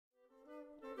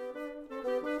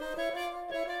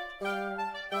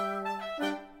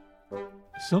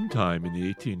Sometime in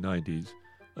the 1890s,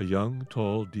 a young,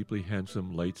 tall, deeply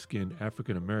handsome, light-skinned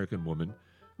African-American woman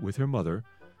with her mother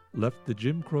left the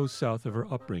Jim Crow South of her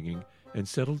upbringing and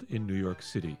settled in New York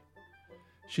City.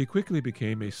 She quickly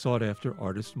became a sought-after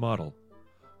artist model.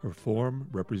 Her form,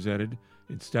 represented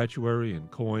in statuary and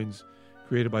coins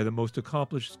created by the most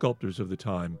accomplished sculptors of the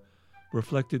time,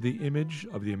 reflected the image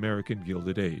of the American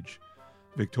Gilded Age,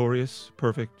 victorious,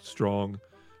 perfect, strong,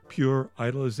 pure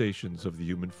idolizations of the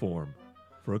human form,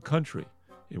 for a country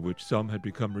in which some had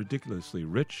become ridiculously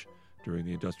rich during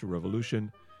the Industrial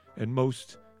Revolution and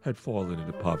most had fallen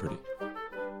into poverty.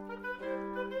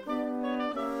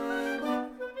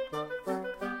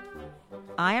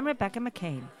 I am Rebecca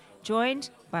McCain, joined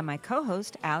by my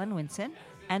co-host Alan Winson,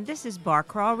 and this is Bar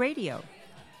Crawl Radio.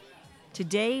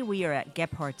 Today we are at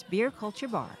Gephardt's Beer Culture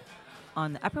Bar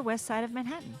on the Upper West Side of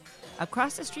Manhattan,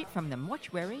 across the street from the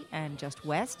mortuary and just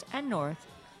west and north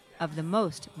of the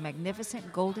most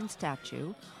magnificent golden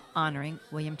statue honoring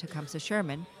William Tecumseh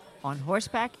Sherman on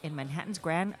horseback in Manhattan's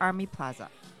Grand Army Plaza.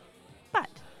 But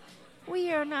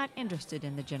we are not interested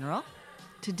in the general.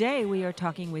 Today we are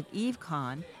talking with Eve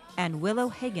Kahn and Willow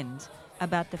Higgins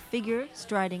about the figure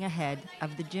striding ahead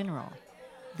of the general,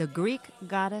 the Greek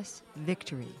goddess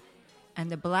Victory,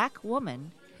 and the black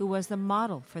woman who was the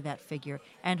model for that figure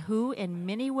and who in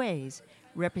many ways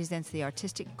represents the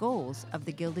artistic goals of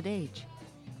the Gilded Age,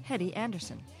 Hetty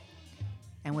Anderson.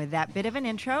 And with that bit of an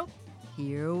intro,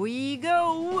 here we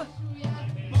go!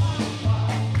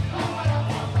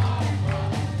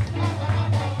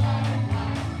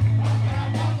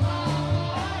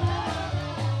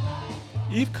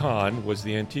 Eve Kahn was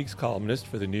the antiques columnist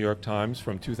for the New York Times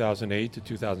from 2008 to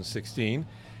 2016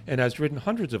 and has written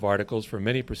hundreds of articles for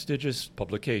many prestigious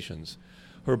publications.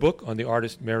 Her book on the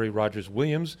artist Mary Rogers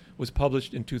Williams was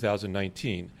published in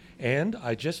 2019. And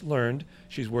I just learned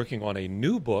she's working on a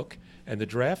new book, and the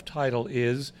draft title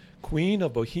is Queen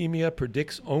of Bohemia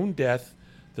Predicts Own Death,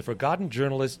 The Forgotten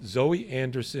Journalist Zoe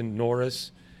Anderson Norris,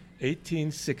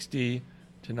 1860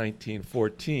 to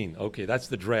 1914. Okay, that's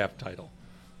the draft title.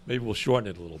 Maybe we'll shorten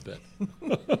it a little bit.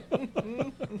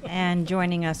 And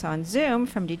joining us on Zoom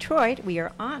from Detroit, we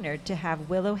are honored to have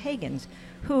Willow Higgins,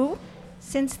 who,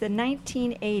 since the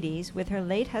 1980s, with her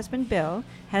late husband Bill,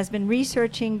 has been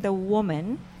researching the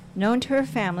woman known to her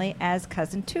family as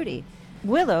Cousin Tootie.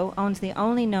 Willow owns the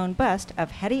only known bust of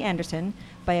Hetty Anderson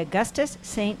by Augustus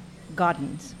St.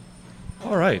 Gaudens.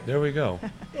 All right, there we go.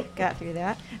 Got through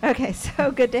that. Okay,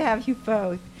 so good to have you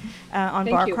both on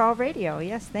Bar Crawl Radio.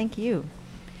 Yes, thank you.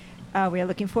 We are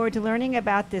looking forward to learning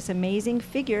about this amazing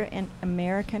figure in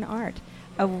American art,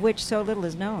 of which so little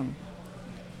is known.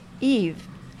 Eve,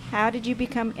 how did you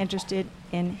become interested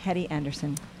in Hetty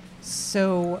Anderson?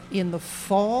 So in the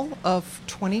fall of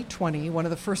 2020, one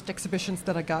of the first exhibitions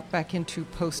that I got back into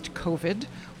post-COVID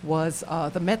was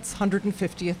the Met's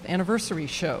 150th anniversary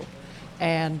show.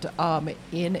 And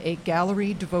in a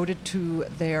gallery devoted to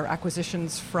their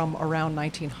acquisitions from around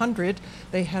 1900,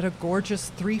 they had a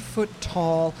gorgeous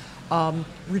 3-foot-tall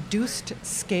reduced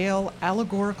scale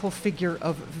allegorical figure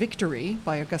of Victory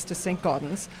by Augustus St.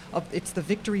 Gaudens. It's the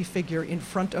Victory figure in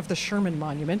front of the Sherman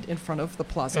Monument in front of the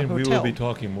Plaza Hotel. And we will be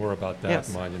talking more about that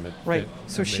monument. Right.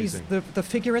 So she's the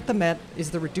figure at the Met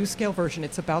is the reduced scale version.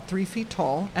 It's about 3 feet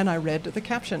tall, and I read the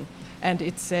caption. And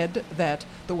it said that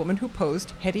the woman who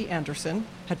posed, Hetty Anderson,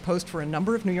 had posed for a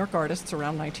number of New York artists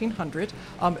around 1900.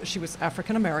 She was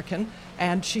African American,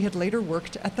 and she had later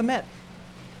worked at the Met.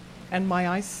 And my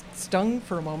eyes stung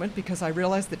for a moment because I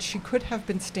realized that she could have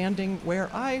been standing where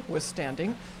I was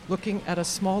standing, looking at a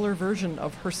smaller version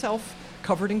of herself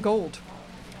covered in gold.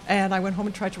 And I went home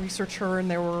and tried to research her, and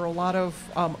there were a lot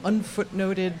of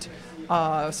unfootnoted,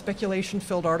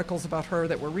 speculation-filled articles about her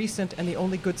that were recent, and the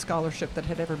only good scholarship that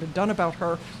had ever been done about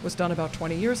her was done about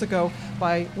 20 years ago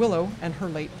by Willow and her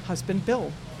late husband,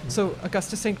 Bill. So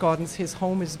Augustus St. Gaudens, his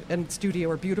home and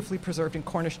studio are beautifully preserved in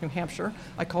Cornish, New Hampshire.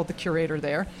 I called the curator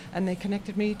there, and they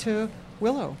connected me to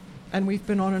Willow. And we've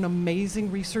been on an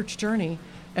amazing research journey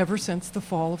ever since the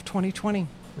fall of 2020.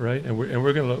 Right, and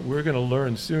we're gonna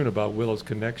learn soon about Willow's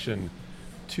connection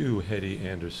to Hetty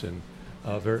Anderson,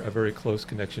 a very close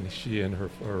connection. She and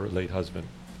her late husband,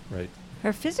 right?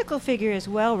 Her physical figure is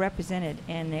well represented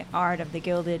in the art of the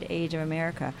Gilded Age of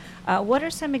America. What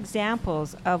are some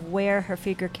examples of where her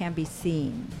figure can be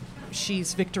seen?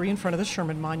 She's Victory in front of the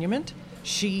Sherman Monument.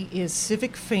 She is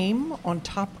civic fame on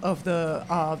top of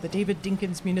the David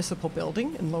Dinkins Municipal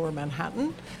Building in Lower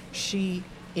Manhattan. She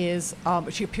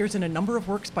appears in a number of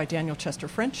works by Daniel Chester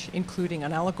French, including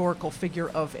an allegorical figure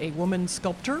of a woman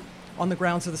sculptor on the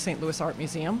grounds of the St. Louis Art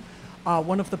Museum.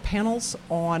 one of the panels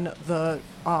on the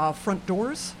front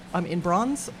doors in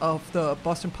bronze of the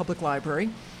Boston Public Library.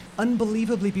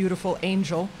 Unbelievably beautiful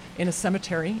angel in a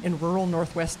cemetery in rural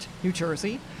northwest New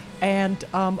Jersey, and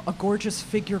a gorgeous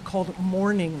figure called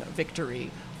Mourning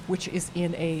Victory, which is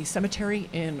in a cemetery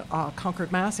in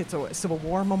Concord, Mass. It's a Civil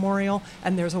War memorial,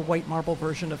 and there's a white marble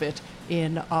version of it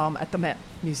in at the Met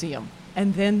Museum.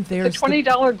 And then there's the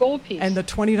 $20 gold piece. And the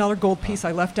 $20 gold piece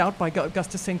I left out by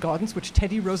Augustus St. Gaudens, which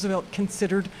Teddy Roosevelt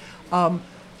considered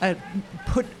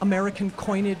put American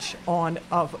coinage on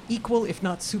of equal, if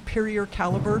not superior,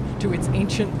 caliber to its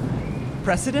ancient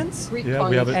precedents. Yeah,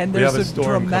 we have and we there's have a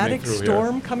storm dramatic coming through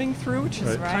storm here. coming through, which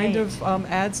is Right. kind of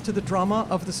adds to the drama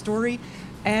of the story.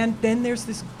 And then there's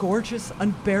this gorgeous,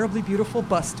 unbearably beautiful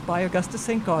bust by Augustus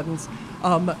St. Gaudens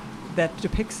that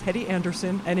depicts Hetty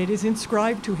Anderson, and it is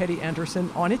inscribed to Hetty Anderson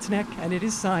on its neck, and it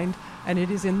is signed, and it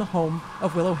is in the home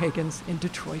of Willow Higgins in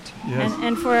Detroit. Yes.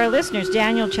 And for our listeners,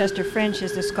 Daniel Chester French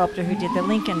is the sculptor who did the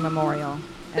Lincoln Memorial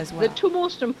as well. The two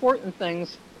most important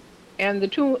things, and the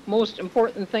two most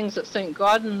important things that St.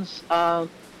 Gaudens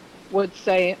would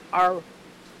say are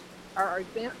I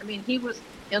mean, he was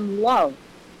in love.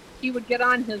 He would get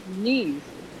on his knees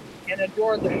and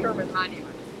adore the Sherman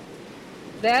Monument.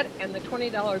 That and the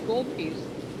 $20 gold piece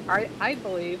are, I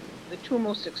believe, the two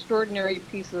most extraordinary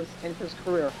pieces in his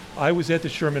career. I was at the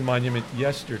Sherman Monument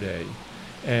yesterday,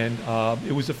 and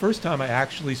it was the first time I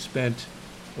actually spent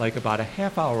like about a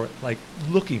half hour like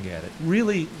looking at it,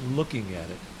 really looking at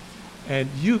it. And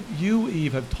you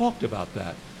Eve, have talked about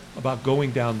that, about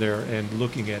going down there and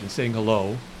looking at it and saying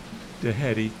hello to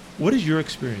Hetty. What is your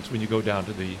experience when you go down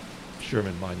to the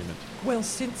Sherman Monument? Well,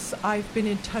 since I've been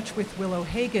in touch with Willow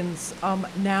Higgins,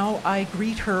 now I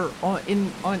greet her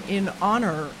in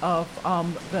honor of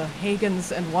the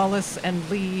Higgins and Wallace and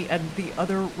Lee and the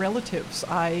other relatives.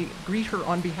 I greet her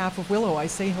on behalf of Willow. I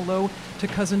say hello to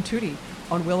Cousin Tootie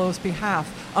on Willow's behalf.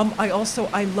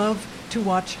 I love to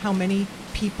watch how many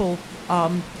people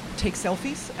take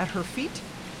selfies at her feet.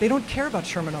 They don't care about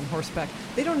Sherman on horseback.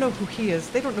 They don't know who he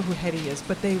is. They don't know who Hetty is,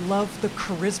 but they love the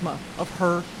charisma of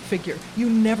her figure.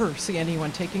 You never see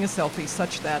anyone taking a selfie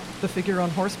such that the figure on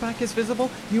horseback is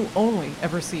visible. You only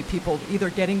ever see people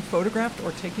either getting photographed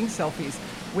or taking selfies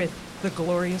with the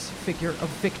glorious figure of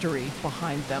victory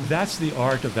behind them. That's the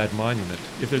art of that monument.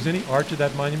 If there's any art to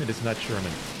that monument, it's not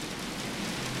Sherman.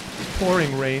 It's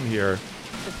pouring rain here.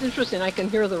 It's interesting, I can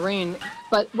hear the rain.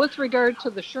 But with regard to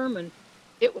the Sherman,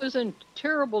 it was in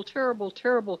terrible, terrible,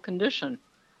 terrible condition.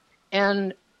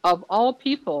 And of all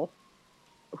people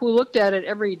who looked at it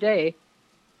every day,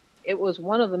 it was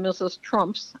one of the Mrs.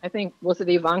 Trumps, I think, was it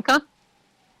Ivanka,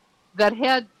 that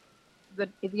had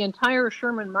the entire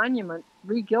Sherman Monument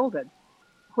regilded,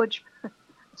 which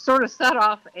sort of set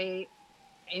off a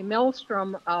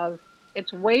maelstrom of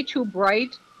it's way too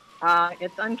bright,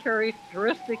 it's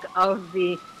uncharacteristic of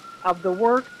the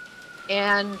work,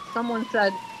 and someone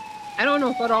said, I don't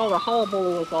know what all the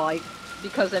hullabaloo was like,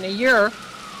 because in a year,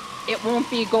 it won't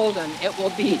be golden. It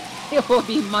will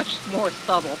be much more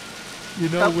subtle. You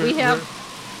know, but we have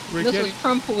Mrs.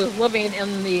 Trump, who is living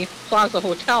in the Plaza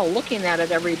Hotel, looking at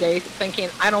it every day, thinking,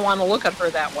 I don't want to look at her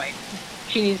that way.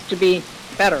 She needs to be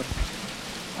better.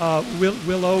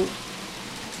 Willow,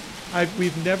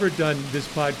 we've never done this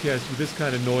podcast with this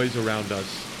kind of noise around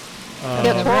us.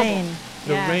 The rain.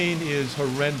 The rain is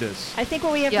horrendous. I think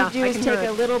what we have to do is take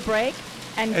a little break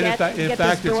and get in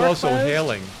fact, this door it's also closed.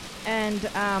 hailing. And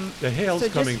the hail's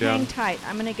coming down. So just hang tight.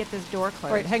 I'm going to get this door closed.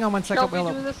 All right, hang on one second, Shall we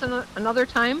Willow. do this another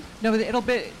time? No,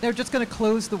 they're just going to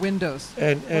close the windows.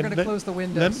 We're going to close the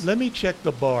windows. Let me check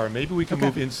the bar. Maybe we can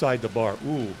move inside the bar.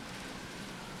 Ooh.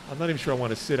 I'm not even sure I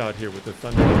want to sit out here with the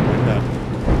thunder like that.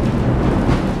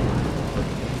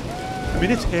 I mean,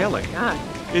 it's hailing. God.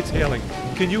 It's hailing.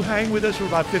 Can you hang with us for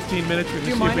about 15 minutes? We can Do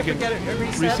you see mind if we if can we get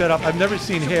it reset up. I've never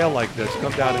seen hail like this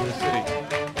come down in the city.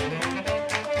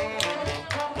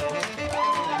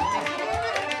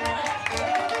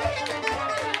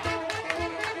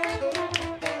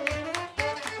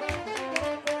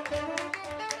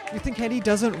 You think Hetty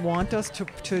doesn't want us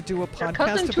to do a Your podcast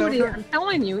cousin about Tootie, her? I'm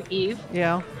telling you, Eve,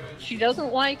 Yeah. she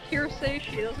doesn't like hearsay.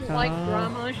 She doesn't like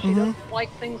drama. She doesn't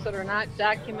like things that are not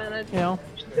documented. Yeah.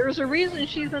 There's a reason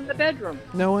she's in the bedroom.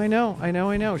 No, I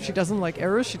know. She doesn't like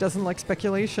errors. She doesn't like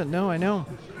speculation. No, I know.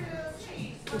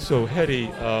 So, Hetty,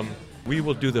 we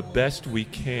will do the best we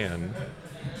can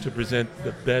to present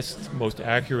the best, most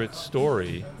accurate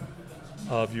story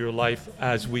of your life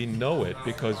as we know it,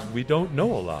 because we don't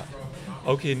know a lot.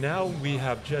 Okay, now we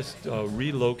have just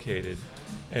relocated,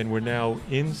 and we're now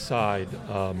inside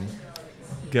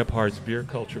Gephardt's Beer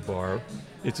Culture Bar.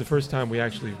 It's the first time we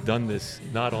actually done this,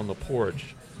 not on the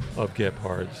porch, of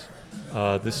Gephardt's.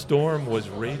 The storm was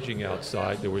raging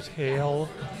outside. There was hail,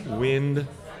 wind.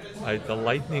 The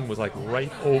lightning was like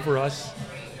right over us.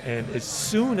 And as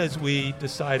soon as we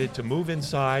decided to move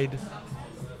inside,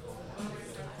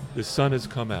 the sun has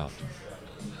come out.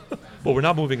 But we're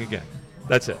not moving again.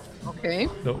 That's it. Okay.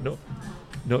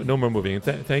 No more moving. And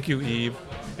thank you, Eve,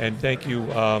 and thank you,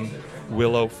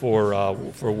 Willow,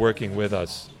 for working with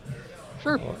us.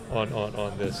 Sure.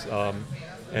 On this.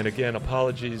 And again,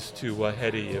 apologies to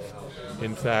Hetty if,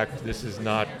 in fact, this is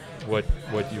not what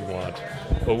you want.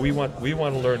 But we want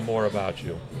to learn more about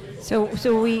you. So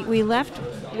we left.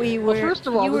 We were. Well, first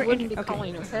of all, we wouldn't be okay.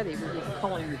 calling her Hetty. We'd be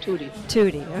calling her Tootie.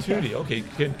 Tootie. Okay. Tootie. Okay.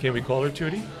 Can we call her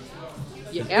Tootie?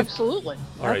 Yeah, absolutely.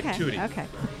 All right, okay. Tootie. Okay.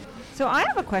 So I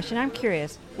have a question. I'm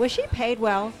curious. Was she paid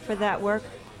well for that work?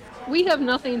 We have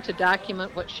nothing to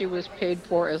document what she was paid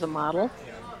for as a model.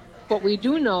 What we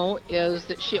do know is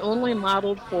that she only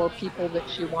modeled for people that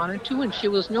she wanted to, and she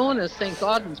was known as St.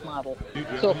 Gaudens' model.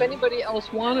 So if anybody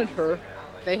else wanted her,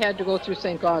 they had to go through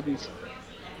St. Gaudens.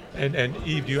 And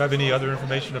Eve, do you have any other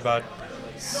information about?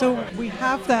 So we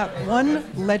have that one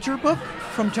ledger book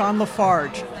from John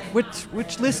Lafarge,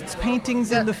 which lists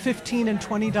paintings in the $15 and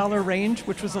 $20 range,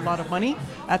 which was a lot of money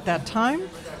at that time.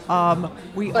 But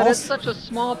it's such a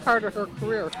small part of her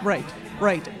career.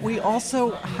 Right. We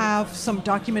also have some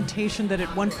documentation that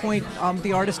at one point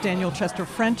the artist Daniel Chester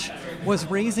French was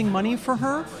raising money for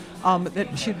her.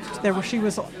 She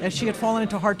had fallen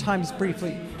into hard times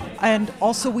briefly. And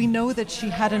also we know that she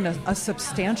had a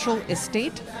substantial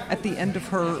estate at the end of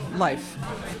her life.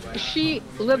 She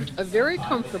lived a very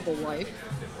comfortable life.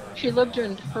 She lived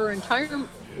her entire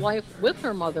life with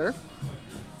her mother.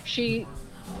 She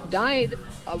died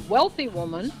a wealthy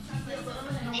woman.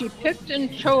 She picked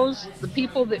and chose the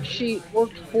people that she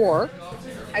worked for.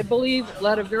 I believe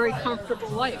led a very comfortable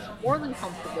life, more than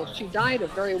comfortable. She died a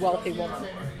very wealthy woman.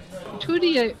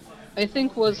 Tootie, I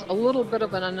think, was a little bit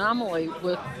of an anomaly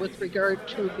with regard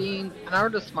to being an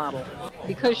artist model,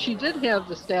 because she did have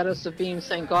the status of being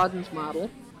St. Gaudens' model.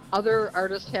 Other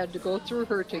artists had to go through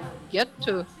her to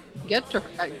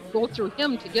go through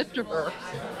him to get to her.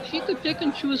 She could pick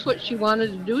and choose what she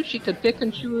wanted to do. She could pick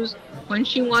and choose when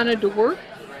she wanted to work.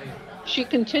 She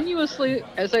continuously,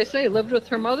 as I say, lived with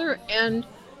her mother and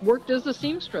worked as a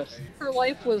seamstress.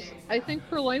 I think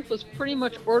her life was pretty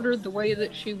much ordered the way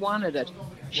that she wanted it.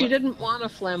 She didn't want a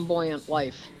flamboyant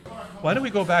life. Why don't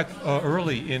we go back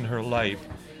early in her life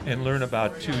and learn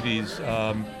about Tootie's,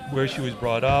 where she was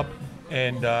brought up,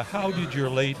 and how did your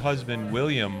late husband,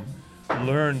 William,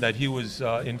 learn that he was,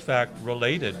 in fact,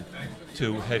 related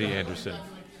to Hetty Anderson?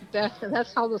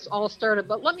 That's how this all started.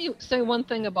 But let me say one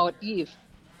thing about Eve.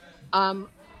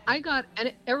 I got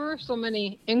ever so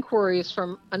many inquiries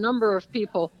from a number of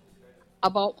people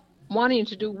about wanting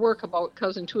to do work about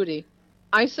Cousin Tootie.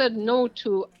 I said no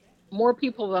to more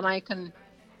people than I can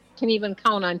even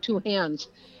count on two hands.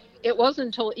 It wasn't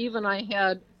until Eve and I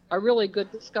had a really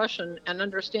good discussion and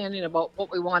understanding about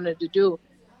what we wanted to do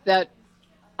that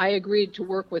I agreed to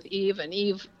work with Eve, and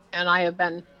Eve and I have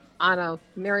been on a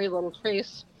merry little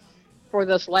chase for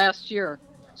this last year.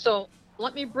 So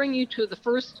let me bring you to the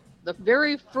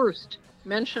very first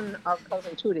mention of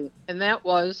Cousin Tootie, and that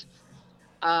was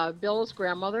Bill's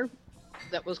grandmother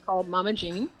that was called Mama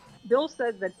Jean. Bill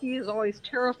said that he is always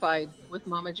terrified with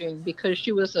Mama Jean because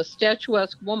she was a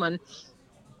statuesque woman,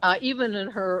 even in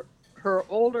her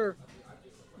older,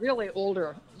 really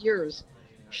older years.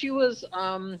 She was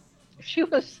a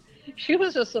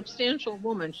substantial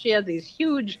woman. She had these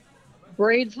huge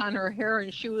braids on her hair,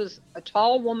 and she was a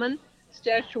tall woman,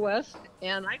 statuesque,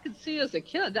 and I could see as a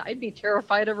kid I'd be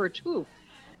terrified of her too.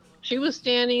 She was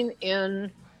standing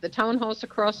in the townhouse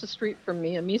across the street from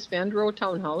me, a Mies van der Rohe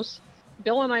townhouse.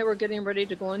 Bill and I were getting ready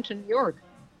to go into New York,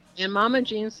 and Mama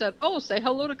Jean said, "Oh, say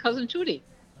hello to Cousin Tootie."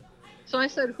 So I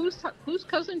said, "Who's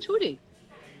Cousin Tootie?"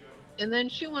 And then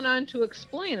she went on to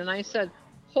explain, and I said,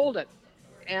 "Hold it."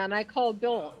 And I called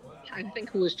Bill, I think,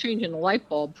 who was changing the light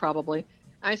bulb probably.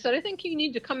 I said, "I think you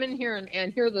need to come in here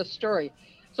and hear the story."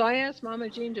 So I asked Mama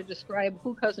Jean to describe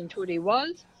who Cousin Tootie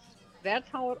was. That's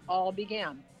how it all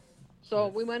began. So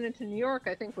we went into New York,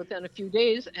 I think, within a few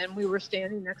days, and we were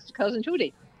standing next to Cousin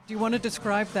Tootie. Do you want to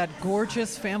describe that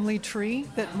gorgeous family tree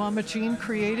that Mama Jean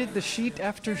created, the sheet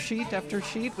after sheet after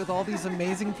sheet with all these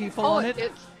amazing people on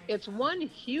it? It's one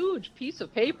huge piece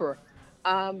of paper.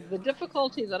 The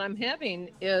difficulty that I'm having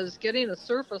is getting a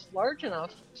surface large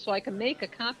enough so I can make a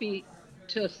copy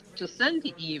to send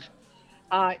to Eve.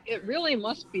 It really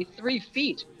must be 3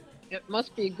 feet. It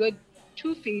must be a good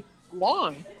 2 feet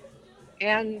long.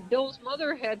 And Bill's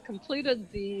mother had completed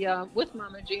with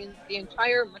Mama Jean, the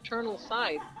entire maternal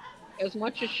side. as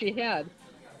much as she had.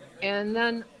 And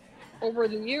then over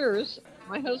the years,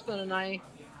 my husband and I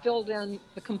filled in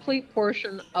the complete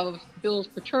portion of Bill's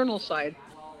paternal side.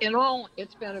 In all,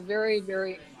 it's been a very,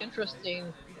 very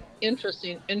interesting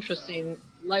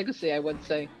legacy, I would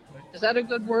say. Is that a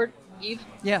good word, Eve?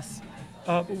 Yes.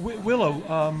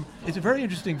 Willow, it's a very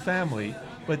interesting family,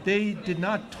 but they did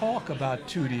not talk about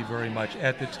Tootie very much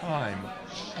at the time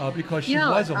because she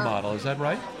was a model. Is that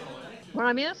right? When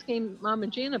I'm asking Mama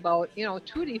Jean about,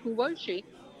 Tootie, who was she?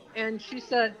 And she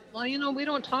said, well, we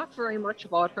don't talk very much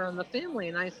about her in the family.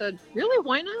 And I said, really?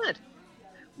 Why not?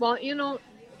 Well,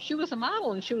 she was a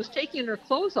model and she was taking her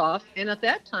clothes off. And at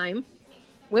that time,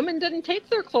 women didn't take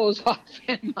their clothes off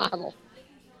and model.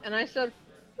 And I said,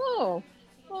 oh,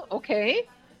 well, okay.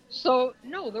 So,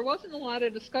 no, there wasn't a lot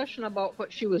of discussion about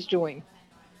what she was doing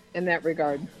in that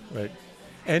regard. Right.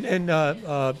 And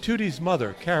Tootie's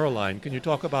mother, Caroline, can you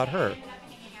talk about her?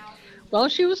 Well,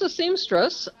 she was a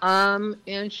seamstress,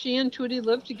 and she and Tootie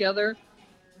lived together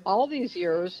all these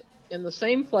years in the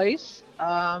same place.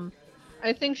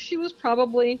 I think she was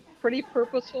probably pretty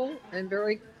purposeful and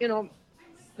very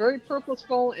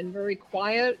purposeful and very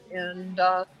quiet, and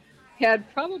had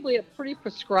probably a pretty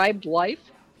prescribed life.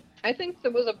 I think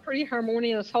there was a pretty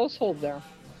harmonious household there.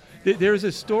 There's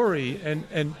a story,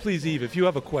 and please, Eve, if you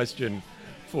have a question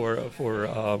for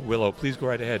Willow, please go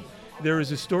right ahead. There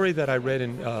is a story that I read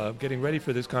in getting ready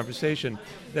for this conversation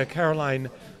that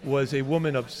Caroline was a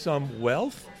woman of some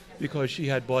wealth because she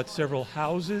had bought several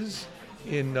houses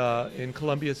in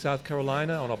Columbia, South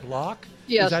Carolina, on a block.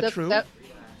 Yes, is that true?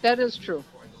 That is true.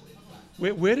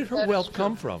 Where did her wealth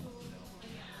come from?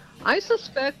 I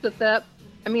suspect that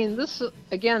this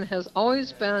again has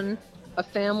always been a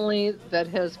family that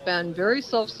has been very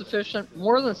self-sufficient,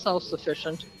 more than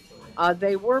self-sufficient.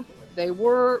 They were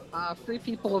free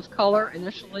people of color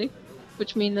initially,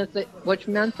 which meant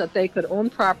that they could own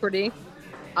property,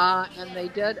 and they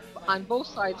did on both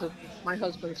sides of my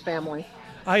husband's family.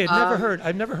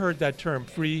 I've never heard that term,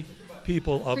 free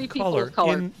people of color.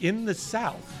 In the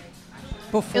South.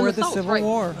 Before the Civil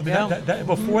War.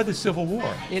 Before the Civil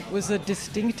War. It was a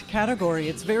distinct category.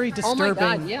 It's very disturbing. Oh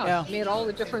my God, yeah. It made all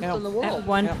the difference in the world. At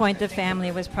one point, the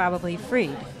family was probably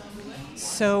freed.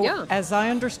 So, as I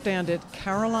understand it,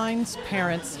 Caroline's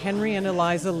parents, Henry and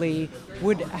Eliza Lee,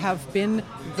 would have been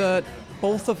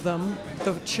both of them,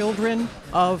 the children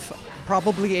of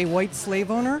probably a white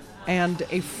slave owner and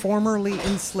a formerly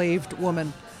enslaved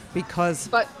woman, because.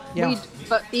 But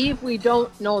Eve, we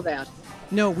don't know that.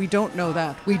 No, we don't know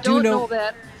that. We don't know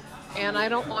that, and I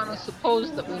don't want to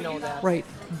suppose that we know that. Right.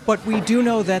 But we do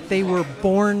know that they were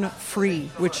born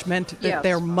free, which meant that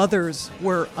their mothers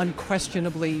were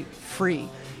unquestionably free.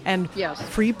 And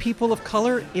free people of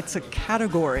color, it's a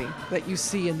category that you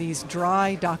see in these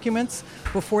dry documents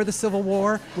before the Civil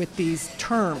War with these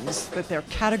terms that they're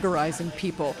categorizing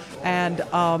people. And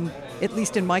at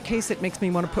least in my case, it makes me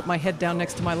want to put my head down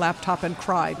next to my laptop and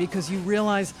cry, because you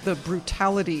realize the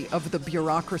brutality of the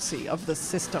bureaucracy of the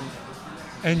system.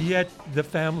 And yet the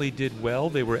family did well.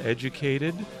 They were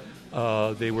educated.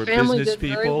 They were family business did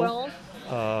people. Very well.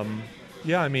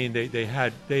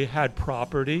 They had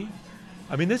property.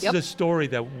 This is a story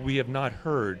that we have not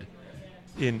heard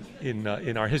in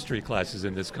our history classes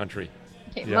in this country.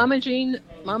 Okay. Yeah.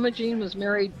 Mama Jean was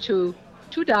married to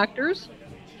 2 doctors,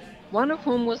 one of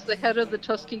whom was the head of the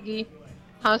Tuskegee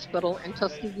Hospital in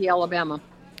Tuskegee, Alabama.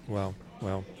 Wow.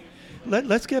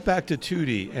 Let's get back to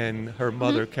Tootie and her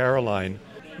mother, Caroline.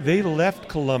 They left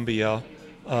Columbia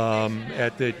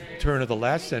at the turn of the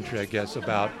last century, I guess,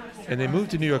 and they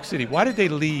moved to New York City. Why did they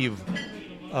leave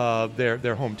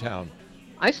their hometown?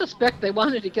 I suspect they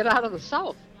wanted to get out of the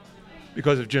South.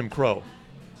 Because of Jim Crow?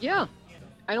 Yeah.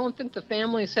 I don't think the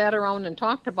family sat around and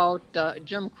talked about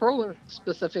Jim Crow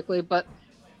specifically, but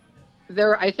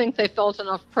I think they felt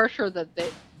enough pressure that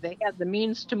they had the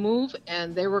means to move,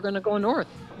 and they were going to go north.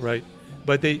 Right.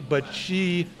 But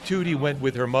Tootie went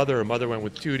with her mother went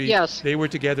with Tootie. Yes. They were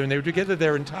together, and they were together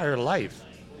their entire life.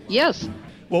 Yes.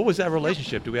 What was that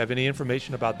relationship? Do we have any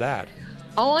information about that?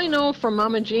 All I know from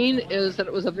Mama Jean is that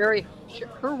it was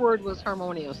her word was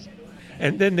harmonious.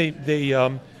 And then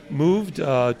they moved,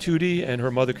 Tootie and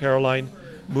her mother Caroline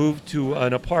moved to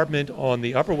an apartment on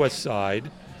the Upper West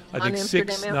Side, I think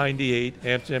 698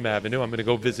 Amsterdam Avenue. I'm going to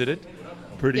go visit it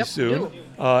pretty soon.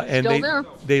 And Still there.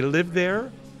 They lived there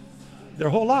their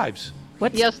whole lives.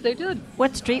 Yes, they did.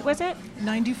 What street was it?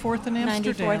 94th and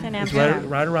Amsterdam. 94th and It's Amsterdam.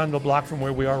 right around the block from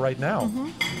where we are right now.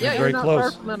 Yeah, Very you're not close.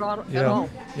 far from it at Yeah. all.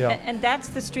 Yeah. And that's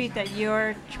the street that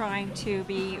you're trying to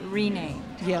be renamed.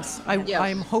 Yes, Yes.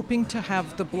 I'm hoping to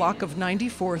have the block of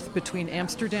 94th between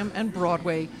Amsterdam and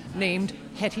Broadway named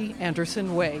Hetty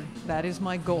Anderson Way. That is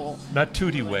my goal. Not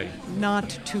Tootie Way. Not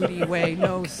Tootie Way.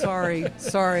 No,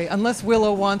 sorry. Unless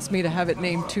Willow wants me to have it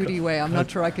named Tootie Way, I'm not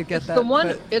sure I could get that.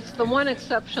 It's the one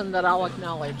exception that I'll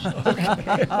acknowledge. All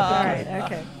right,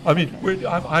 okay. I mean,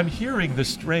 I'm hearing the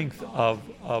strength of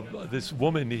this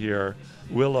woman here,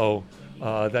 Willow,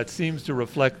 that seems to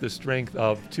reflect the strength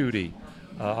of Tootie.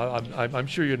 I'm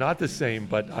sure you're not the same,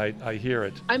 but I hear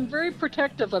it. I'm very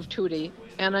protective of Tootie,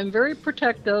 and I'm very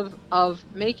protective of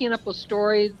making up a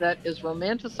story that is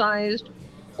romanticized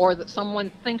or that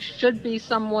someone thinks should be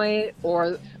some way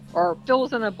or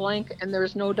fills in a blank and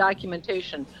there's no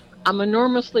documentation. I'm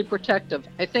enormously protective.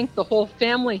 I think the whole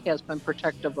family has been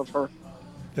protective of her.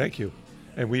 Thank you,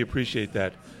 and we appreciate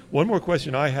that. One more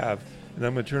question I have, and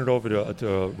I'm going to turn it over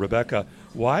to Rebecca.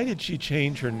 Why did she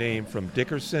change her name from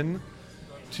Dickerson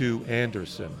to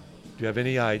Anderson? Do you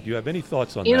have any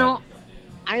thoughts on that? You know,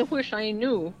 I wish I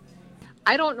knew.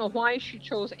 I don't know why she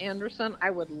chose Anderson.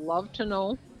 I would love to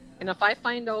know. And if I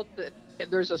find out that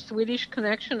there's a Swedish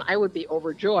connection, I would be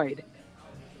overjoyed.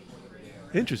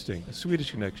 Interesting, a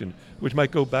Swedish connection, which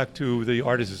might go back to the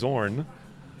artist Zorn,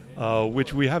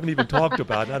 which we haven't even talked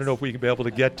about. I don't know if we can be able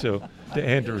to get to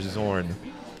Anders Zorn.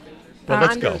 But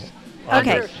let's go.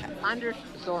 Okay. Anders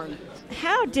Zorn.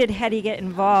 How did Hetty get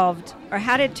involved, or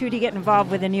how did Tootie get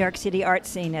involved with the New York City art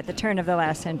scene at the turn of the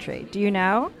last century? Do you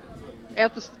know?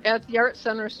 At the Art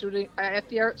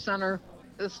Center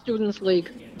the Students'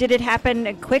 League. Did it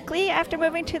happen quickly after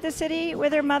moving to the city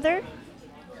with her mother?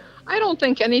 I don't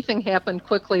think anything happened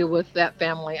quickly with that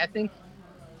family. I think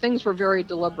things were very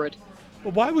deliberate.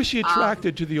 Well, why was she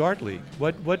attracted to the Art League?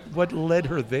 What led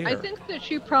her there? I think that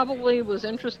she probably was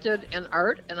interested in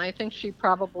art, and I think she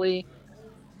probably,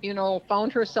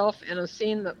 found herself in a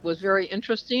scene that was very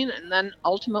interesting, and then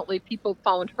ultimately people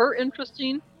found her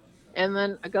interesting, and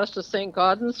then Augustus St.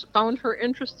 Gaudens found her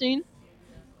interesting,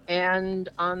 and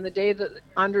on the day that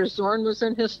Anders Zorn was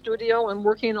in his studio and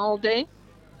working all day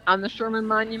on the Sherman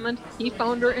Monument, he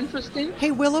found her interesting. Hey,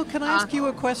 Willow, can I ask you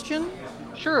a question?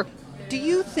 Sure. Do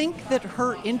you think that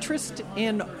her interest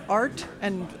in art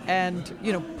and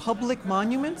public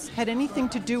monuments had anything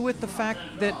to do with the fact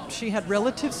that she had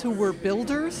relatives who were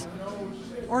builders,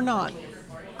 or not?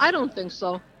 I don't think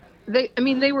so.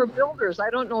 They were builders. I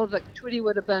don't know that Tootie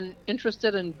would have been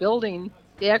interested in building,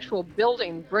 the actual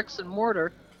building, bricks and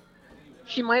mortar.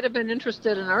 She might have been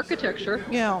interested in architecture.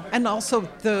 Yeah, and also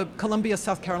the Columbia,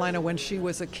 South Carolina, when she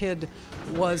was a kid,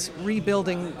 was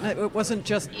rebuilding. It wasn't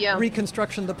just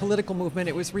Reconstruction, the political movement,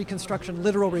 it was Reconstruction,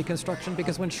 literal Reconstruction,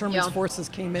 because when Sherman's forces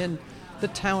came in,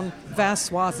 vast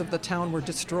swaths of the town were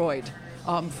destroyed.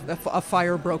 A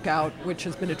fire broke out, which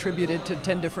has been attributed to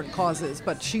 10 different causes,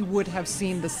 but she would have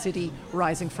seen the city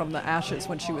rising from the ashes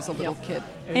when she was a little kid.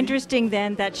 Interesting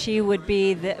then that she would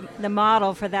be the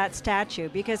model for that statue,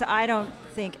 because I don't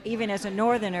think, even as a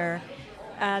Northerner,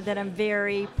 that I'm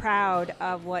very proud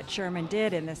of what Sherman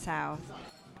did in the South.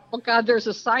 Oh God, there's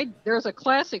a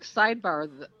classic sidebar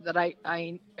that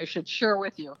I should share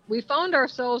with you. We found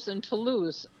ourselves in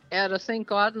Toulouse at a St.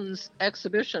 Gaudens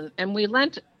exhibition, and we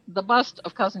lent the bust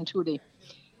of Cousin Tootie.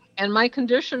 And my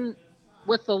condition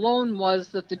with the loan was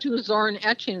that the two Zorn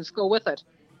etchings go with it.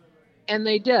 And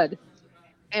they did.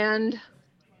 And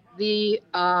the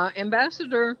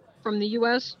ambassador from the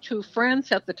U.S. to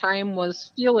France at the time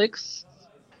was Felix,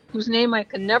 whose name I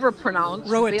can never pronounce,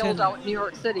 Rohatyn. bailed out in New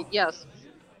York City, yes.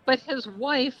 But his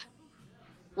wife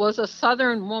was a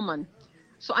Southern woman.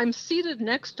 So I'm seated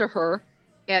next to her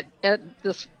at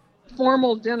this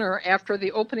formal dinner after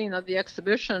the opening of the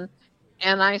exhibition,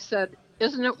 and I said,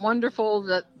 isn't it wonderful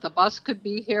that the bus could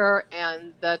be here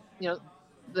and that,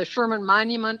 the Sherman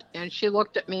Monument? And she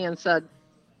looked at me and said,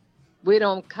 we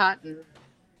don't cotton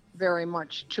very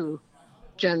much to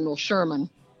General Sherman,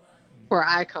 where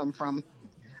I come from.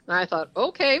 And I thought,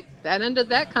 okay, that ended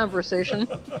that conversation.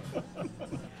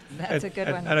 That's a good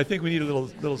one. And I think we need a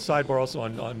little sidebar also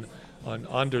on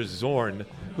Anders Zorn,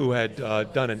 who had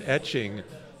done an etching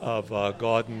of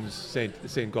Gaudens,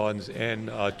 St. Gaudens, and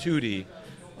Tootie,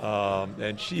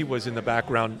 and she was in the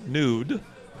background nude,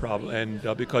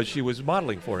 and because she was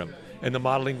modeling for him. And the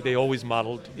modeling, they always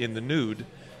modeled in the nude,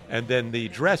 and then the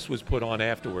dress was put on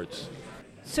afterwards.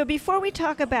 So before we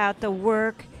talk about the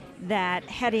work that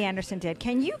Hetty Anderson did,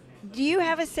 do you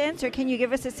have a sense, or can you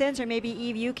give us a sense, or maybe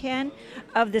Eve, you can,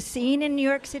 of the scene in New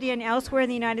York City and elsewhere in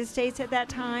the United States at that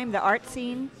time, the art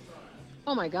scene?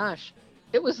 Oh my gosh.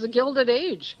 it was the Gilded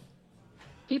Age.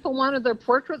 People wanted their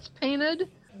portraits painted,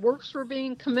 works were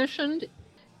being commissioned.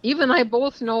 Eve and I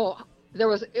both know it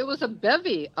was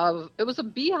a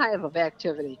beehive of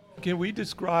activity. Can we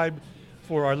describe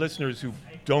for our listeners who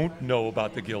don't know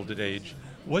about the Gilded Age,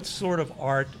 what sort of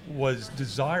art was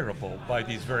desirable by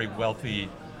these very wealthy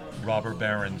robber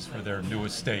barons for their new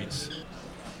estates?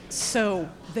 So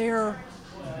there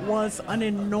was an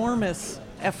enormous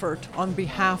effort on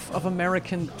behalf of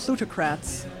American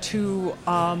plutocrats to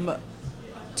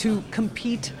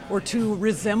compete or to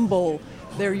resemble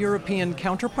their European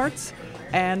counterparts.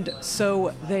 And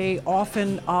so they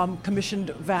often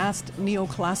commissioned vast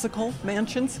neoclassical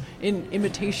mansions in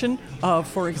imitation of,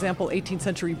 for example, 18th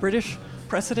century British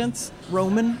precedents,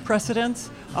 Roman precedents.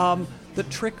 The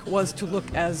trick was to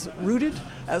look as rooted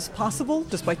as possible,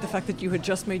 despite the fact that you had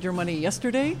just made your money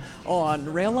yesterday on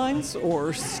rail lines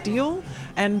or steel.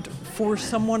 And for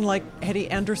someone like Hetty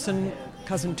Anderson,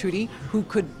 Cousin Tootie, who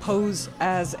could pose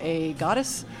as a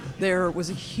goddess, there was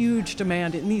a huge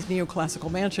demand in these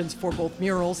neoclassical mansions for both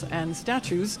murals and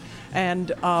statues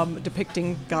and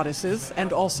depicting goddesses,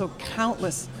 and also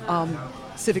countless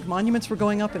civic monuments were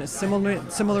going up in a similar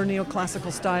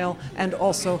neoclassical style, and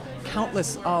also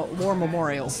countless war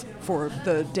memorials for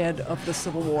the dead of the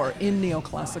Civil War in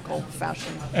neoclassical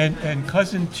fashion. And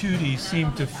Cousin Tootie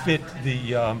seemed to fit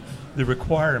the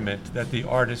requirement that the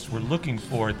artists were looking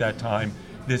for at that time,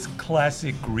 this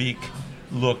classic Greek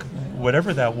look,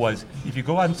 whatever that was. If you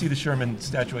go out and see the Sherman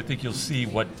statue, I think you'll see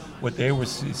what they were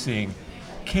seeing.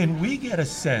 Can we get a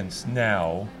sense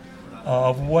now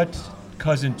of what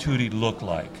Cousin Tootie looked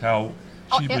like, how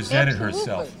she presented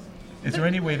herself? Is there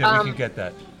any way that we can get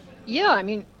that? Yeah, I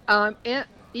mean,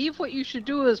 Eve, what you should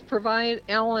do is provide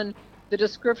Alan the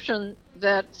description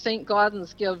that St.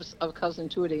 Gaudens gives of Cousin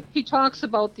Tootie. He talks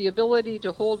about the ability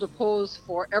to hold a pose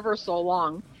for ever so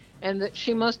long, and that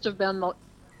she must have been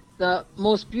the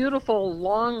most beautiful,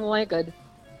 long-legged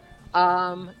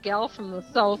gal from the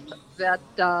South that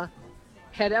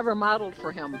had ever modeled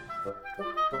for him.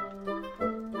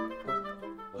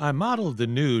 I modeled the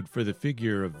nude for the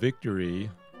figure of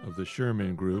Victory of the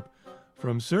Sherman Group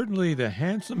from certainly the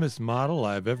handsomest model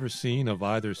I've ever seen of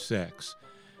either sex,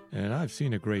 and I've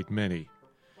seen a great many.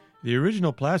 The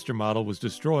original plaster model was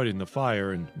destroyed in the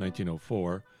fire in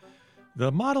 1904.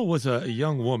 The model was a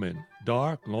young woman,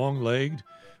 dark, long-legged,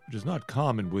 which is not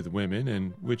common with women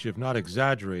and which, if not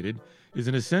exaggerated, is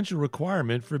an essential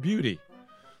requirement for beauty.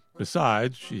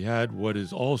 Besides, she had what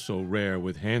is also rare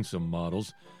with handsome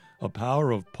models, a power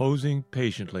of posing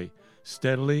patiently,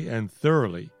 steadily, and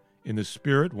thoroughly in the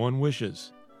spirit one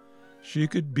wishes. She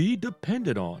could be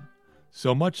depended on,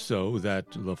 so much so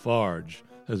that Lafarge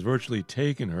has virtually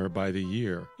taken her by the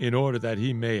year in order that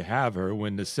he may have her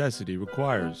when necessity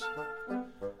requires.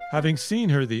 Having seen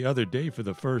her the other day for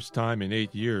the first time in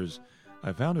 8 years,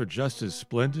 I found her just as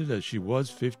splendid as she was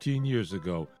 15 years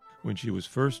ago when she was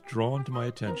first drawn to my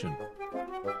attention.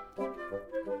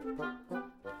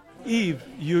 Eve,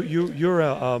 you're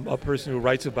a person who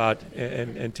writes about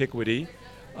antiquity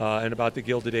and about the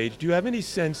Gilded Age. Do you have any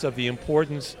sense of the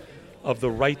importance of the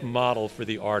right model for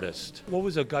the artist? What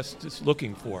was Augustus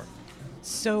looking for?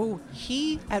 So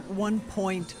he, at one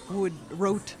point,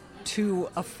 wrote to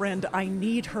a friend, "I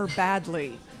need her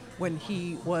badly," when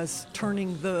he was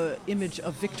turning the image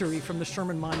of Victory from the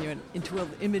Sherman Monument into an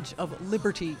image of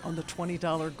liberty on the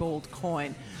 $20 gold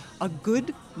coin. A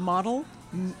good model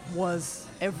was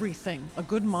everything. A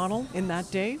good model in that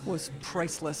day was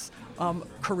priceless.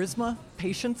 Charisma,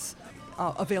 patience,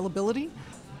 availability.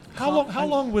 How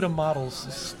long would a model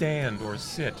stand or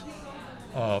sit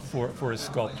for a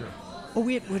sculptor? Oh,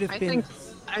 it would have been.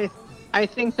 I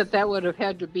think that would have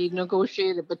had to be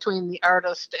negotiated between the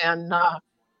artist and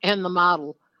the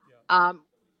model.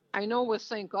 I know with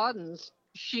St. Gaudens,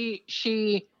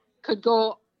 she could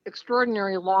go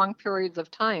extraordinary long periods of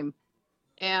time,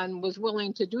 and was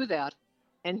willing to do that,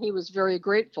 and he was very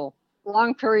grateful.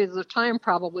 Long periods of time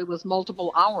probably was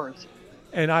multiple hours.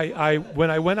 And I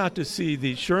when I went out to see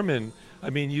the Sherman,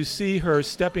 I mean, you see her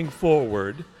stepping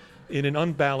forward in an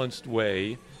unbalanced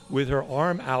way with her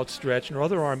arm outstretched and her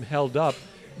other arm held up.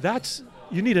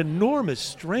 You need enormous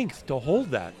strength to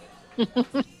hold that.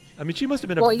 I mean, she must have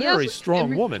been a very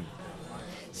strong woman.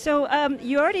 So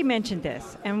you already mentioned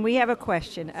this, and we have a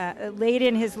question. Late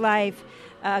in his life,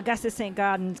 Augustus St.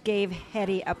 Gaudens gave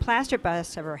Hetty a plaster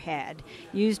bust of her head,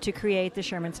 used to create the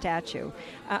Sherman statue.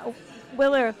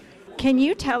 Willer, can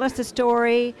you tell us the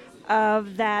story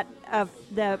of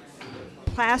the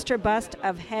plaster bust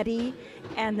of Hetty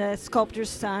and the sculptor's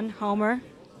son, Homer?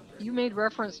 You made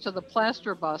reference to the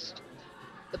plaster bust.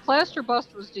 The plaster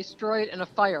bust was destroyed in a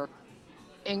fire.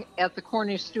 at the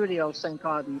Cornish Studio, St.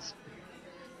 Gaudens.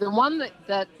 The one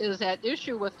that is at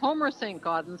issue with Homer St.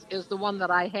 Gaudens is the one that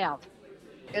I have.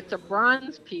 It's a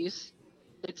bronze piece.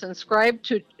 It's inscribed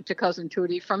to Cousin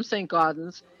Tootie from St.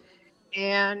 Gaudens.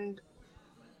 And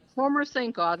Homer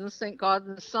St.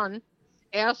 Gaudens' son,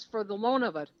 asked for the loan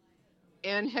of it.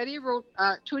 And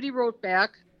Tootie wrote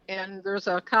back, and there's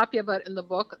a copy of it in the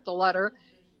book, the letter,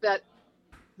 that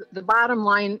the bottom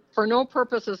line, for no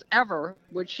purposes ever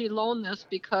would she loan this,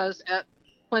 because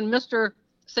when Mr.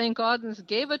 St. Gaudens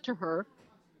gave it to her,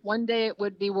 one day it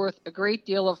would be worth a great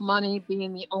deal of money,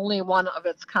 being the only one of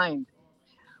its kind.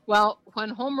 Well, when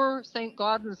Homer St.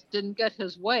 Gaudens didn't get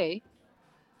his way,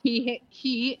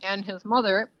 he and his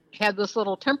mother had this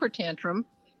little temper tantrum,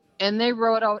 and they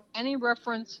wrote out any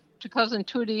reference to Cousin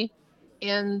Tootie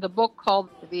in the book called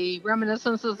The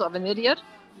Reminiscences of an Idiot.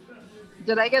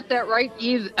 Did I get that right,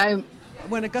 Eve?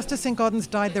 When Augustus St. Gaudens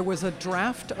died, there was a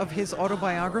draft of his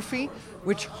autobiography,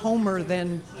 which Homer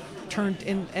then turned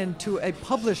into a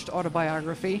published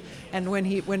autobiography. And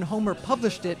when Homer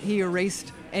published it, he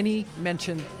erased any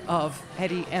mention of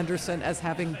Hetty Anderson as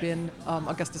having been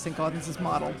Augustus St. Gaudens'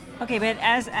 model. Okay, but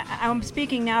as I'm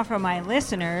speaking now for my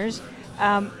listeners,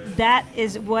 that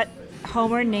is what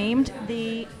Homer named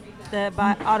the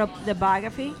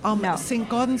biography? No. St.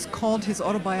 Gaudens called his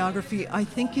autobiography, I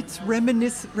think it's when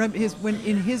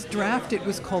in his draft it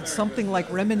was called something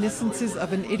like Reminiscences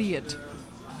of an Idiot.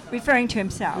 Referring to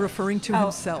himself.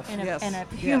 Himself, yes. In a Yes.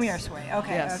 humorous way.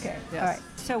 Okay, Yes. okay. Yes. All right.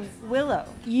 So, Willow,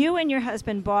 you and your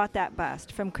husband bought that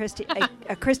bust from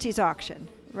Christie's auction,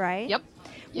 right? Yep.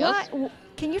 Yes.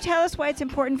 Can you tell us why it's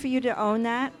important for you to own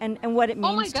that and what it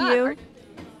means to you?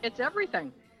 It's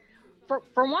everything. For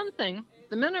one thing,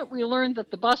 the minute we learned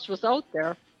that the bust was out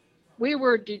there, we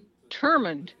were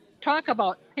determined. Talk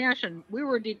about passion. We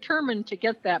were determined to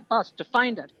get that bust, to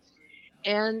find it.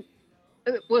 And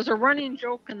it was a running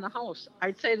joke in the house.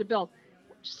 I'd say to Bill,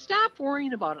 stop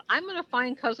worrying about it. I'm going to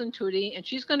find Cousin Tootie, and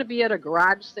she's going to be at a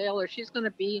garage sale, or she's going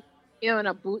to be in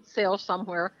a boot sale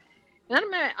somewhere. And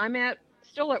I'm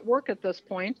still at work at this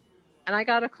point, and I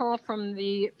got a call from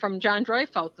John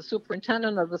Dreifout, the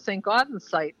superintendent of the St. Gaudens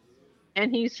site,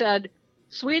 and he said,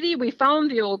 "Sweetie, we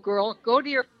found the old girl. Go to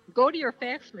your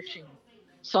fax machine."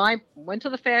 So I went to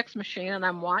the fax machine, and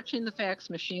I'm watching the fax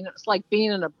machine. It's like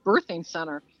being in a birthing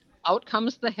center. Out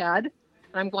comes the head,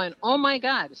 and I'm going, oh my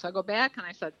God. So I go back and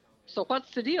I said, so what's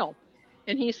the deal?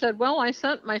 And he said, well, I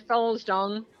sent my fellows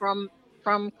down from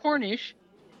Cornish,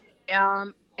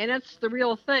 and it's the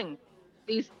real thing.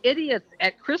 These idiots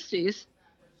at Christie's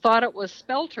thought it was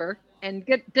Spelter and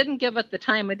didn't give it the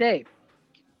time of day.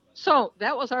 So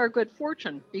that was our good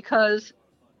fortune, because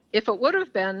if it would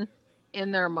have been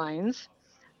in their minds,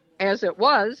 as it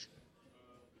was,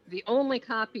 the only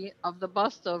copy of the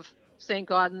bust of St.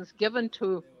 Gaudens given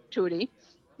to Tootie,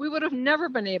 we would have never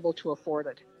been able to afford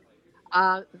it.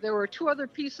 There were two other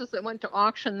pieces that went to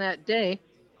auction that day,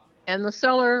 and the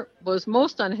seller was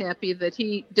most unhappy that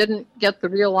he didn't get the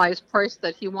realized price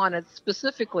that he wanted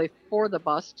specifically for the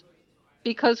bust,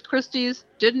 because Christie's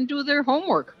didn't do their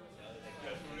homework.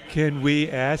 Can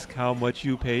we ask how much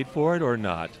you paid for it or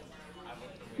not?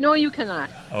 No, you cannot.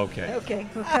 Okay. Okay,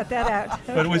 we'll cut that out.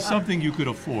 But it was something you could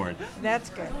afford. That's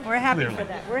good. We're happy Clearly. for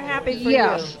that. We're happy for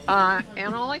Yes, you.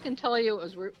 and all I can tell you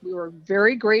is we were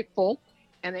very grateful,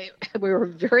 and we were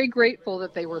very grateful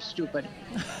that they were stupid.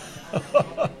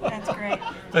 That's great.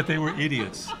 That they were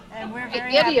idiots. And we're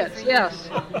very Idiots, happy for yes.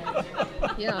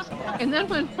 Yes. And then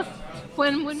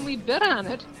when we bid on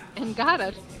it and got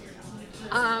it,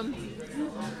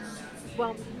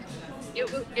 well,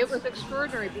 it was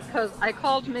extraordinary, because I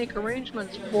called to make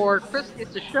arrangements for Christie's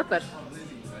to ship it,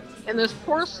 and this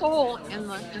poor soul in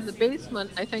the basement,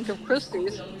 I think, of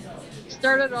Christie's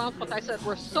started off with, I said,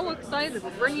 we're so excited,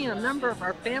 we're bringing a member of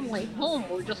our family home,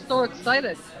 we're just so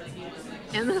excited.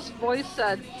 And this voice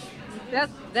said,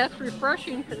 that's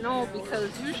refreshing to know, because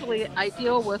usually I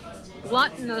deal with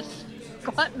gluttonous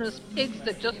pigs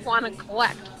that just want to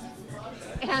collect.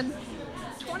 And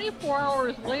 24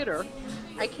 hours later,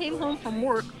 I came home from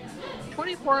work.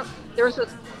 There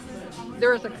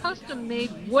is a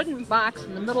custom-made wooden box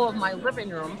in the middle of my living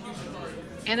room,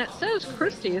 and it says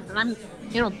Christie's, and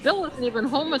Bill isn't even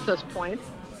home at this point,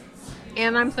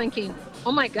 and I'm thinking,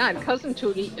 oh my God, Cousin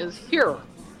Tootie is here.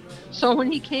 So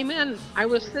when he came in, I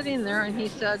was sitting there, and he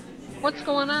said, what's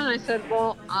going on? I said,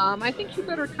 well, I think you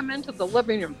better come into the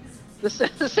living room. The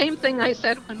same thing I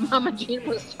said when Mama Jean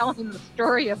was telling the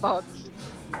story about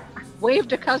Wave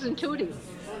to Cousin Tootie.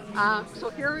 So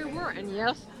here we were, and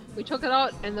yes, We took it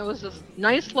out, and there was this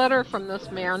nice letter from this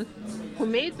man who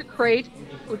made the crate,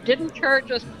 who didn't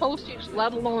charge us postage,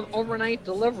 let alone overnight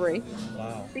delivery.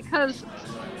 Wow. Because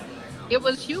it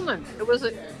was human. It was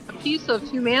a piece of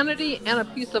humanity and a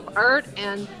piece of art,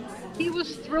 and he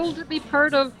was thrilled to be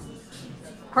part of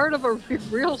a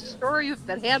real story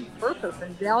that had purpose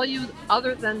and value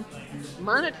other than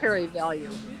monetary value.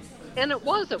 And it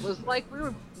was like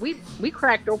we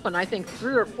cracked open, I think,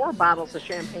 3 or 4 bottles of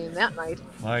champagne that night.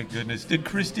 My goodness. Did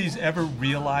Christie's ever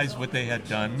realize what they had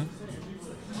done?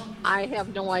 I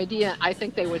have no idea. I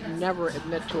think they would never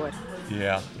admit to it.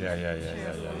 Yeah.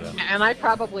 And I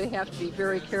probably have to be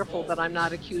very careful that I'm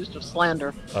not accused of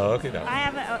slander. Oh, okay, now. I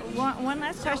have one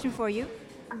last question for you.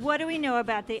 What do we know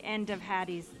about the end of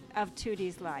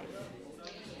Tootie's life?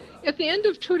 At the end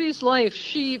of Tootie's life,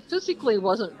 she physically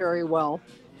wasn't very well.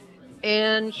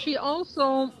 And she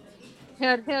also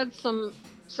had some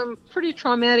pretty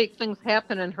traumatic things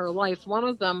happen in her life. One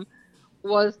of them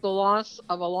was the loss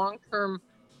of a long-term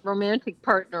romantic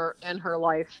partner in her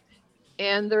life.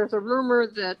 And there's a rumor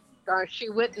that she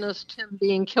witnessed him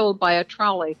being killed by a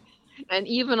trolley. And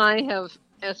Eve and I have,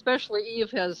 especially Eve,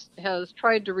 has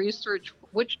tried to research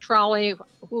which trolley,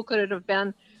 who could it have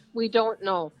been. We don't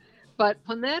know. But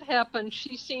when that happened,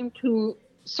 she seemed to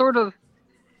sort of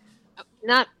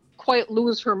not quite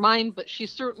lose her mind, but she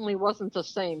certainly wasn't the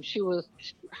same. She was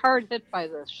hard hit by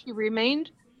this. She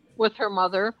remained with her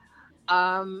mother.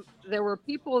 There were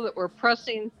people that were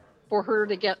pressing for her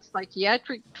to get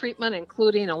psychiatric treatment,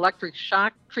 including electric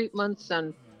shock treatments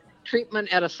and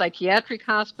treatment at a psychiatric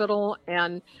hospital.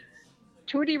 And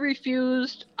Tootie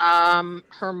refused.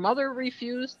 Her mother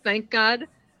refused, thank God.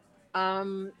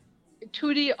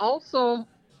 Tootie also,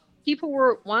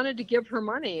 people wanted to give her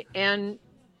money, and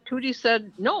Tootie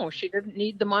said no, she didn't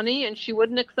need the money and she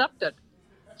wouldn't accept it.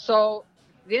 So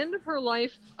the end of her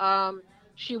life,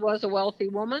 she was a wealthy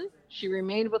woman. She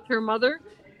remained with her mother,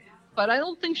 but I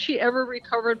don't think she ever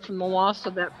recovered from the loss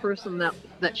of that person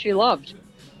that she loved.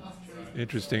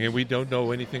 Interesting, and we don't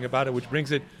know anything about it, which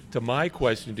brings it to my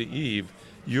question to Eve.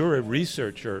 You're a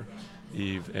researcher,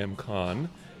 Eve M. Kahn,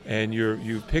 and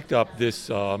you've picked up this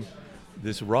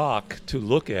rock to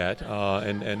look at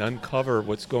and uncover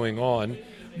what's going on.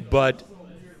 But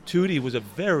Tootie was a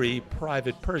very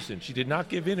private person. She did not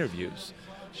give interviews.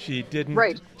 She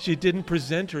didn't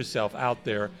present herself out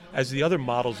there as the other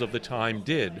models of the time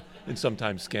did, in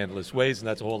sometimes scandalous ways, and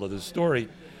that's a whole other story.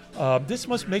 This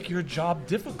must make your job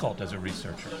difficult as a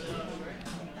researcher.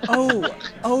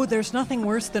 There's nothing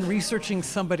worse than researching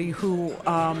somebody who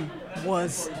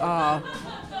was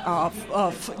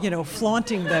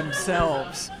flaunting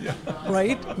themselves,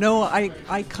 right? No,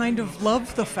 I kind of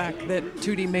love the fact that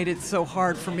Tootie made it so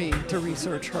hard for me to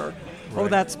research her. Right.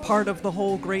 That's part of the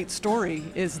whole great story,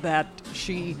 is that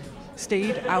she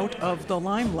stayed out of the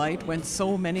limelight when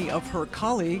so many of her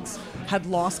colleagues had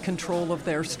lost control of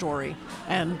their story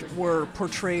and were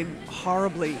portrayed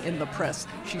horribly in the press.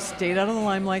 She stayed out of the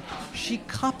limelight. She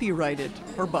copyrighted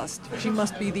her bust. She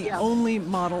must be the only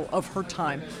model of her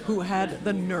time who had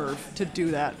the nerve to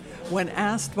do that. When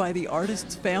asked by the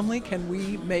artist's family, can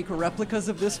we make replicas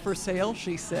of this for sale,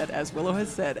 she said, as Willow has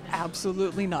said,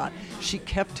 absolutely not. She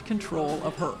kept control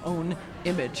of her own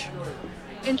image.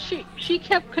 And she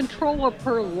kept control of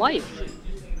her life,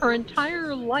 her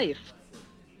entire life.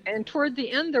 And toward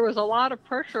the end, there was a lot of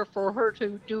pressure for her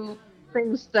to do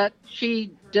things that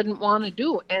she didn't want to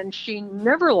do. And she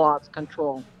never lost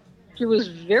control. She was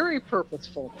very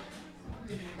purposeful.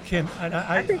 Kim,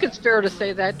 I think it's fair to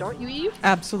say that, don't you, Eve?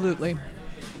 Absolutely.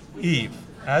 Eve,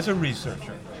 as a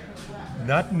researcher,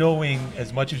 not knowing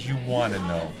as much as you want to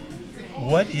know,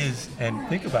 and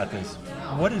think about this,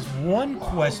 what is one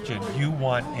question you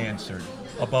want answered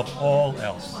above all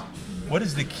else? What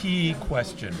is the key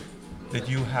question that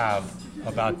you have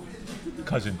about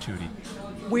Cousin Tootie?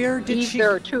 Where did Eve, she...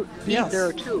 There are two. Yes. Eve, there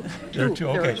are two. There are two,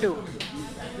 okay. There are two.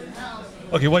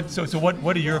 Okay,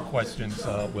 what are your questions,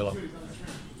 Willow?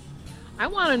 I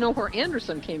want to know where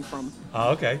Anderson came from.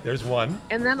 Okay, there's one.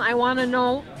 And then I want to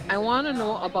know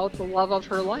about the love of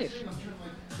her life.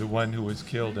 The one who was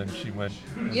killed and she went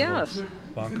yes.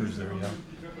 bonkers there, yeah.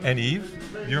 And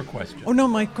Eve, your question. Oh, no,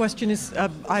 my question is,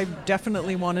 I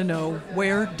definitely want to know,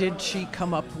 where did she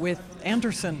come up with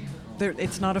Anderson?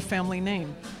 It's not a family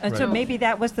name. And so maybe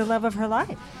that was the love of her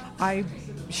life.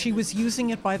 She was using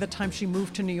it by the time she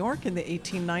moved to New York in the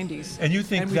 1890s. And you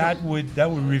think that would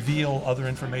reveal other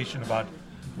information about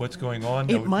what's going on?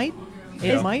 It might.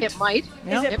 It might.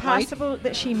 Is it possible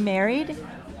that she married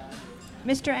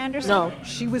Mr. Anderson? No.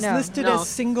 She was No. listed No. as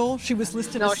single. She was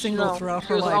listed as single throughout she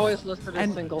her was life. always listed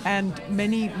as single. And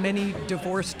many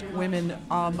divorced women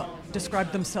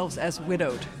described themselves as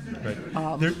widowed.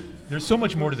 Right. There's so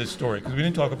much more to this story because we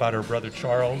didn't talk about her brother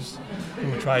Charles,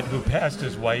 who passed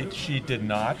as white. She did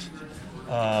not.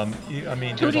 I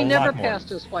mean, there's Tootie a never lot more.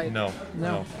 passed as white. No.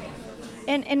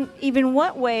 And even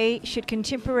what way should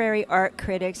contemporary art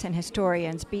critics and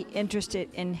historians be interested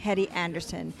in Hetty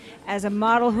Anderson as a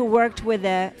model who worked with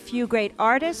a few great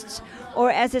artists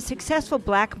or as a successful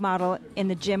black model in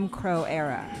the Jim Crow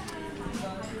era?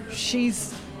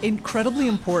 She's incredibly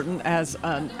important as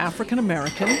an African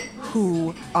American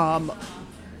who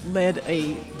led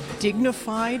a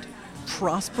dignified,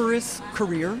 prosperous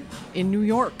career in New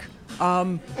York.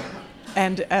 And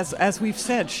as we've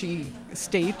said, she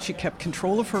kept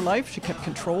control of her life, she kept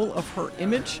control of her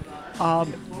image.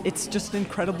 It's just an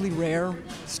incredibly rare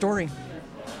story.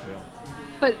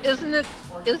 But isn't it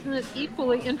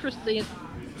equally interesting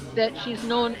that she's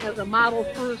known as a model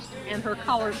first and her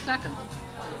color second?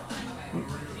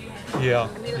 Yeah.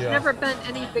 I mean, there's never been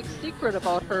any big secret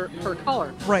about her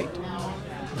color. Right.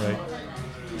 Right.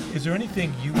 Is there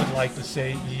anything you would like to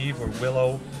say, Eve or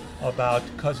Willow, about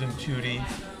Cousin Tootie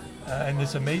and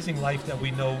this amazing life that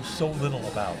we know so little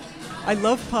about? I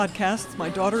love podcasts. My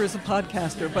daughter is a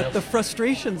podcaster, but the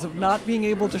frustrations of not being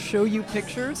able to show you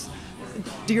pictures,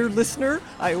 dear listener,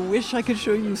 I wish I could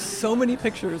show you so many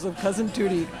pictures of Cousin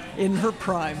Tootie in her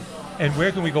prime. And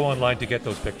where can we go online to get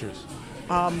those pictures?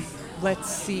 Let's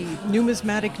see.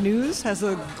 Numismatic News has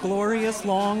a glorious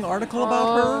long article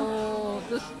about her. Oh,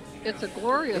 it's a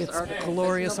glorious article. It's a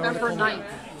glorious November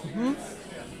article. 9th.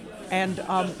 And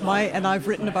I've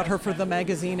written about her for the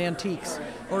magazine Antiques.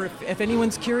 Or if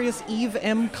anyone's curious,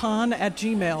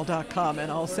 evemcon@gmail.com,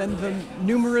 and I'll send them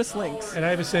numerous links. And I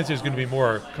have a sense there's going to be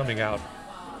more coming out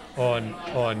on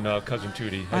Cousin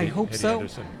Tootie. I hope so.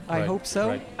 Anderson. I Right, hope so.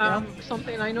 right. Yeah.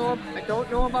 Something I don't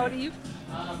know about Eve.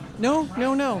 No.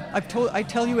 I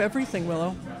tell you everything,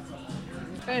 Willow.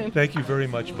 Okay. Thank you very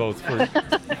much both for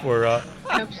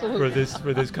Absolutely.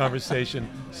 for this conversation.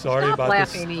 Sorry Stop about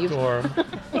laughing, the Eve. storm.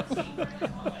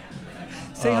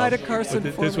 Say hi to Carson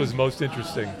But for this me. was most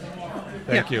interesting.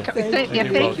 Thank you.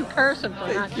 Thank both. you, Carson, for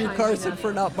not Thank you, chiming Carson, in.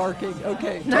 for not barking.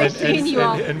 Okay. Nice seeing you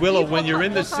all. And Willow, Eve, when you're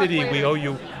in the we'll talk city, later.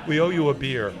 we owe you a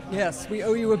beer. Yes, we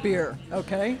owe you a beer.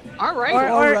 Okay. All right.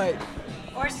 All right.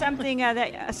 Or something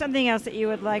something else that you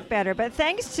would like better. But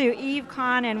thanks to Eve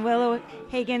Kahn and Willow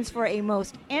Higgins for a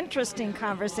most interesting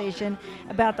conversation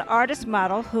about the artist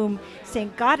model whom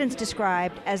St. Gaudens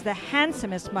described as the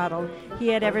handsomest model he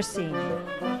had ever seen.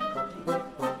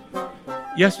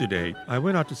 Yesterday, I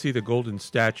went out to see the golden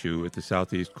statue at the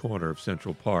southeast corner of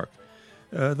Central Park.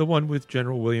 The one with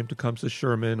General William Tecumseh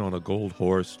Sherman on a gold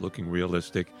horse, looking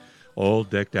realistic, all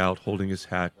decked out, holding his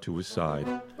hat to his side.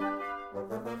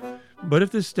 But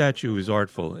if this statue is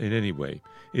artful in any way,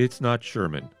 it's not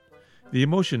Sherman. The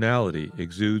emotionality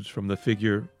exudes from the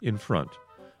figure in front,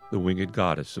 the winged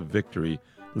goddess of victory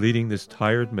leading this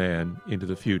tired man into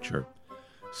the future,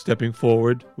 stepping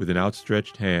forward with an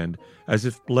outstretched hand as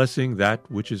if blessing that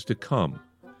which is to come.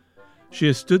 She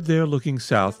has stood there looking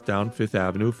south down Fifth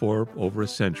Avenue for over a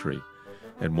century,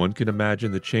 and one can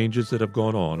imagine the changes that have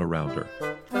gone on around her.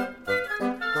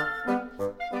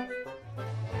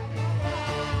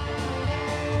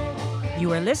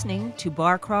 You are listening to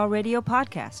Bar Crawl Radio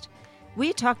Podcast.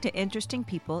 We talk to interesting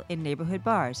people in neighborhood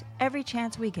bars every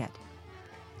chance we get.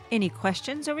 Any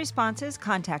questions or responses,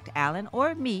 contact Alan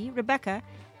or me, Rebecca,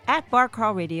 at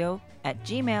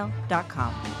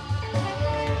barcrawlradio@gmail.com.